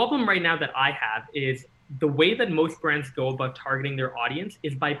the problem right now that I have is the way that most brands go about targeting their audience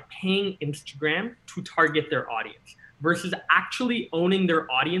is by paying Instagram to target their audience versus actually owning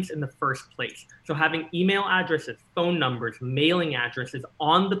their audience in the first place. So having email addresses, phone numbers, mailing addresses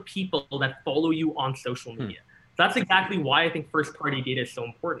on the people that follow you on social media. That's exactly why I think first-party data is so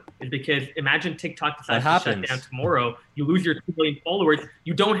important, is because imagine TikTok decides to shut down tomorrow, you lose your 2 million followers,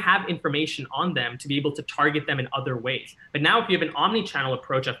 you don't have information on them to be able to target them in other ways. But now if you have an omni-channel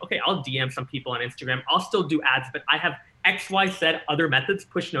approach of, okay, I'll DM some people on Instagram, I'll still do ads, but I have X, Y, Z other methods,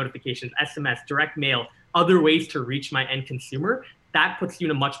 push notifications, SMS, direct mail, other ways to reach my end consumer, that puts you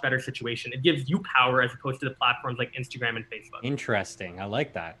in a much better situation. It gives you power as opposed to the platforms like Instagram and Facebook. Interesting. I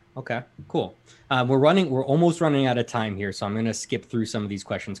like that. Okay, cool. We're almost running out of time here, so I'm going to skip through some of these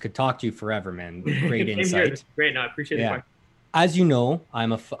questions. Could talk to you forever, man. Great insight. Great. No, I appreciate the question. As you know,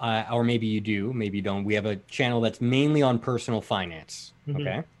 I'm or maybe you do, maybe you don't. We have a channel that's mainly on personal finance.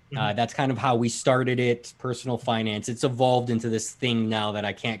 Okay. That's kind of how we started it, personal finance. It's evolved into this thing now that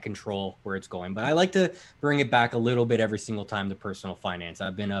I can't control where it's going. But I like to bring it back a little bit every single time to personal finance.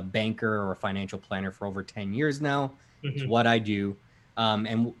 I've been a banker or a financial planner for over 10 years now. It's what I do.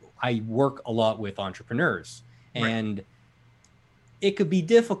 And I work a lot with entrepreneurs. And it could be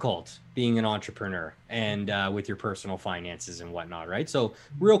difficult being an entrepreneur and with your personal finances and whatnot, right? So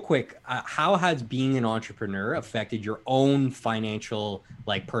real quick, how has being an entrepreneur affected your own financial,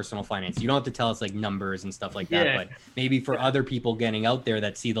 like personal finance? You don't have to tell us like numbers and stuff like that, but maybe for other people getting out there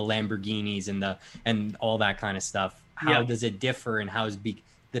that see the Lamborghinis and all that kind of stuff, how does it differ, and how is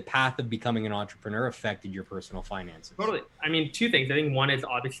the path of becoming an entrepreneur affected your personal finances? Totally. I mean, two things. I think one is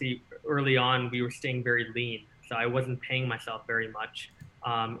obviously early on, we were staying very lean. So I wasn't paying myself very much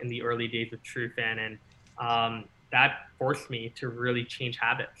in the early days of TrueFan. And that forced me to really change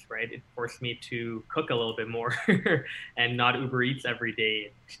habits, right? It forced me to cook a little bit more and not Uber Eats every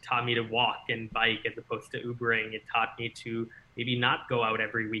day. It taught me to walk and bike as opposed to Ubering. It taught me to maybe not go out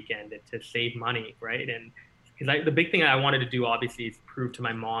every weekend and to save money, right? And because the big thing I wanted to do, obviously, is prove to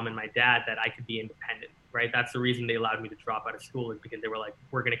my mom and my dad that I could be independent, right? That's the reason they allowed me to drop out of school, is because they were like,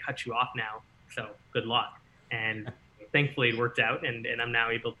 we're going to cut you off now, so good luck. And thankfully it worked out, and I'm now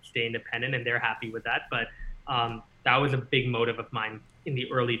able to stay independent, and they're happy with that. But that was a big motive of mine in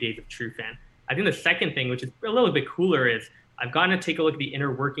the early days of TrueFan. I think the second thing, which is a little bit cooler, is I've gotten to take a look at the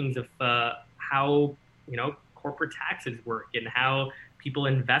inner workings of how, corporate taxes work, and how people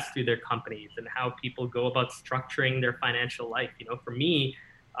invest through their companies, and how people go about structuring their financial life. For me,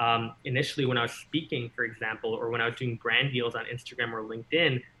 initially when I was speaking, for example, or when I was doing brand deals on Instagram or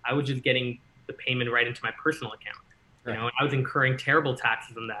LinkedIn, I was just getting the payment right into my personal account. Right. I was incurring terrible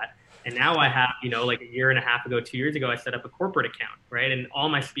taxes on that. And now I have, like a year and a half ago, 2 years ago, I set up a corporate account, right? And all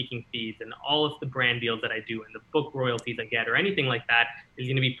my speaking fees and all of the brand deals that I do and the book royalties I get or anything like that is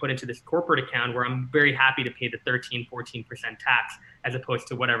going to be put into this corporate account where I'm very happy to pay the 13, 14% tax as opposed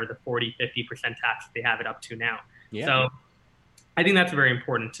to whatever the 40, 50% tax they have it up to now. Yeah. So I think that's very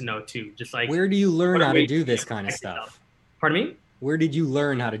important to know too. Just like, where do you learn how to do this kind of stuff? Pardon me? Where did you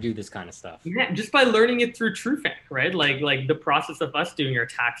learn how to do this kind of stuff? Yeah, just by learning it through TrueFan, right? Like the process of us doing our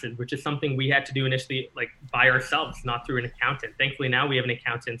taxes, which is something we had to do initially, like by ourselves, not through an accountant. Thankfully, now we have an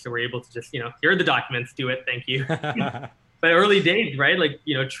accountant, so we're able to just, here are the documents, do it, thank you. But early days, right? Like,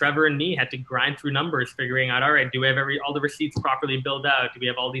 Trevor and me had to grind through numbers, figuring out, all right, do we have all the receipts properly billed out? Do we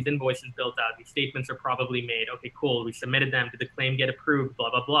have all these invoices built out? These statements are probably made. Okay, cool. We submitted them. Did the claim get approved? Blah,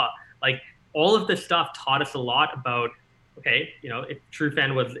 blah, blah. Like all of this stuff taught us a lot about, okay, if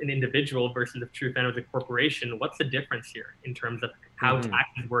TrueFan was an individual versus if TrueFan was a corporation, what's the difference here in terms of how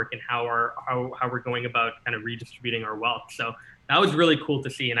taxes work and how we're going about kind of redistributing our wealth? So that was really cool to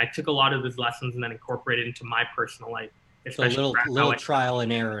see. And I took a lot of those lessons and then incorporated into my personal life. So a little trial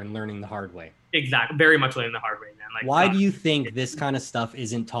and error and learning the hard way. Exactly. Very much learning the hard way, man. Like, why do you think this kind of stuff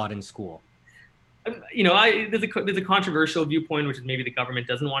isn't taught in school? There's a controversial viewpoint, which is maybe the government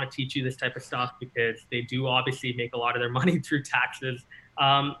doesn't want to teach you this type of stuff because they do obviously make a lot of their money through taxes.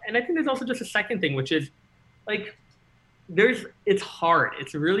 And I think there's also just a second thing, which is like, it's hard.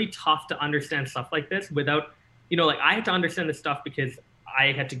 It's really tough to understand stuff like this without, like I had to understand this stuff because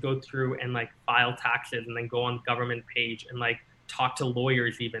I had to go through and like file taxes and then go on the government page and like talk to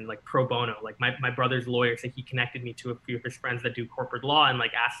lawyers, even like pro bono. Like my brother's lawyer said he connected me to a few of his friends that do corporate law and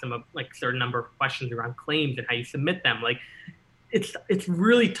like asked them a certain number of questions around claims and how you submit them. Like it's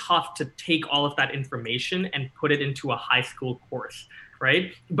really tough to take all of that information and put it into a high school course,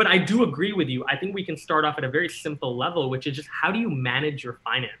 right? But I do agree with you. I think we can start off at a very simple level, which is just how do you manage your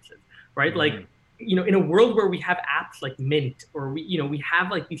finances, right? Like, in a world where we have apps like Mint or we have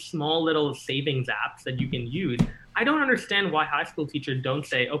like these small little savings apps that you can use, I don't understand why high school teachers don't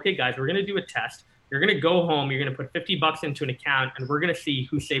say, okay, guys, we're going to do a test. You're going to go home. You're going to put $50 into an account and we're going to see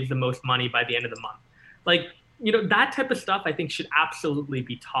who saves the most money by the end of the month. Like, that type of stuff I think should absolutely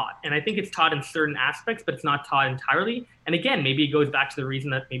be taught. And I think it's taught in certain aspects, but it's not taught entirely. And again, maybe it goes back to the reason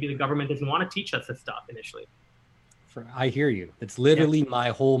that maybe the government doesn't want to teach us this stuff initially. I hear you. It's literally my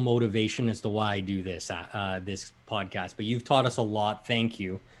whole motivation as to why I do this this podcast. But you've taught us a lot. Thank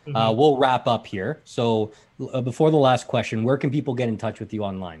you. We'll wrap up here. So before the last question, where can people get in touch with you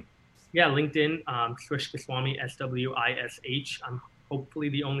online? Yeah, LinkedIn, Swish Goswami, SWISH. I'm hopefully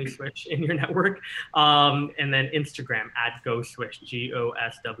the only Swish in your network. And then Instagram @GoSwish,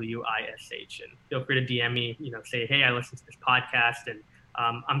 GOSWISH. And feel free to DM me, say, hey, I listened to this podcast. And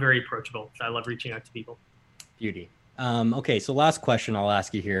I'm very approachable. So I love reaching out to people. Beauty. Okay, so last question I'll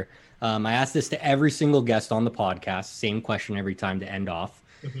ask you here. I ask this to every single guest on the podcast. Same question every time to end off.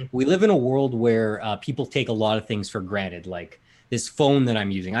 We live in a world where people take a lot of things for granted, like this phone that I'm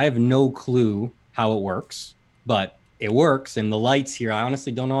using. I have no clue how it works, but it works. And the lights here, I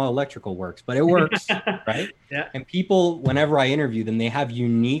honestly don't know how electrical works, but it works, right? Yeah. And people, whenever I interview them, they have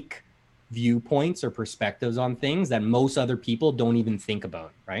unique viewpoints or perspectives on things that most other people don't even think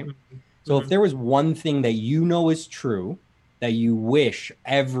about, right? So if there was one thing that is true that you wish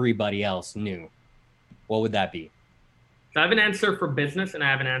everybody else knew, what would that be? So I have an answer for business and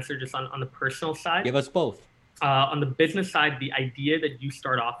I have an answer just on the personal side. Give us both. On the business side, the idea that you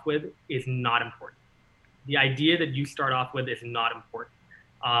start off with is not important. The idea that you start off with is not important.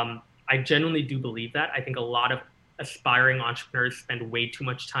 I genuinely do believe that. I think a lot of aspiring entrepreneurs spend way too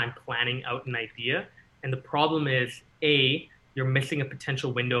much time planning out an idea. And the problem is, A, you're missing a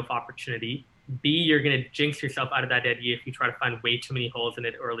potential window of opportunity. B, you're going to jinx yourself out of that idea if you try to find way too many holes in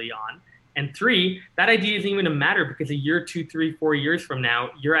it early on. And 3, that idea isn't even going to matter because a year, 2, 3, 4 years from now,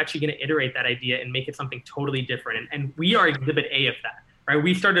 you're actually going to iterate that idea and make it something totally different. And we are exhibit A of that, right?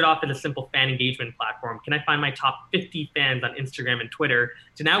 We started off as a simple fan engagement platform. Can I find my top 50 fans on Instagram and Twitter?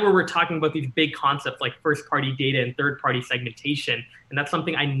 To now where we're talking about these big concepts like first-party data and third-party segmentation. And that's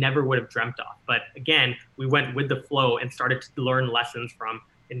something I never would have dreamt of. But again, we went with the flow and started to learn lessons from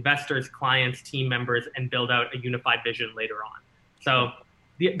investors, clients, team members, and build out a unified vision later on. So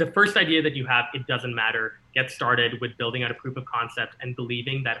the first idea that you have, it doesn't matter. Get started with building out a proof of concept and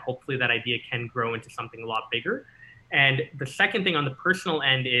believing that hopefully that idea can grow into something a lot bigger. And the second thing on the personal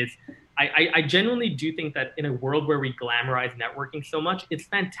end is I genuinely do think that in a world where we glamorize networking so much, it's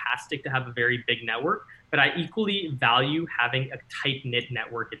fantastic to have a very big network, but I equally value having a tight-knit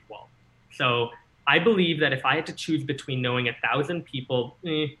network as well. So I believe that if I had to choose between knowing 1,000 people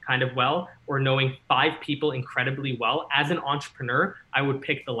kind of well or knowing 5 people incredibly well, as an entrepreneur, I would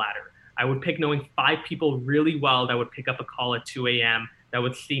pick the latter. I would pick knowing 5 people really well that would pick up a call at 2 a.m., that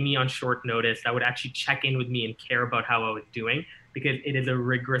would see me on short notice, that would actually check in with me and care about how I was doing, because it is a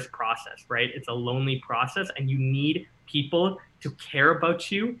rigorous process, right? It's a lonely process, and you need people to care about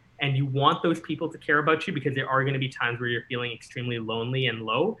you, and you want those people to care about you because there are going to be times where you're feeling extremely lonely and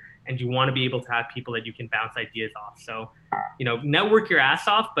low, and you want to be able to have people that you can bounce ideas off. So, network your ass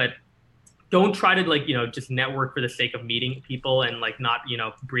off, but don't try to just network for the sake of meeting people and not,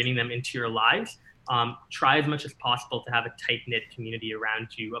 bringing them into your lives. Try as much as possible to have a tight-knit community around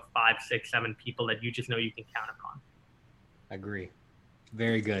you of 5, 6, 7 people that you just know you can count upon. Agree.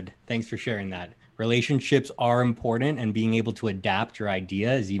 Very good. Thanks for sharing that. Relationships are important, and being able to adapt your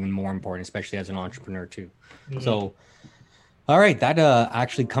idea is even more important, especially as an entrepreneur too. Mm-hmm. So, all right, that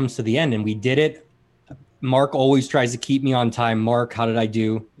actually comes to the end, and we did it. Mark always tries to keep me on time. Mark, how did I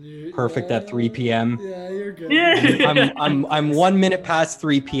do? Perfect at 3 p.m. Yeah, you're good. Yeah. I'm 1 minute past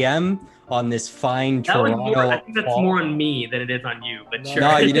 3 p.m. on this fine Toronto. I think that's more on me than it is on you. But sure.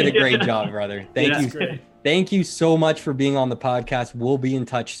 No, you did a great job, brother. Thank you. Great. Thank you so much for being on the podcast. We'll be in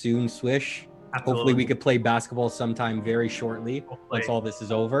touch soon, Swish. Absolutely. Hopefully we could play basketball sometime very shortly once all this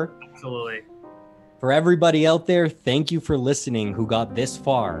is over. Absolutely. For everybody out there, thank you for listening who got this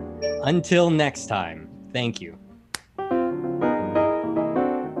far. Until next time, thank you.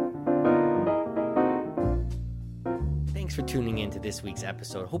 Thanks for tuning in to this week's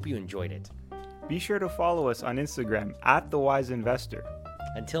episode. Hope you enjoyed it. Be sure to follow us on Instagram @TheWiseInvestor.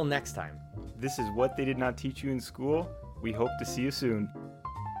 Until next time. This is What They Did Not Teach You in School. We hope to see you soon.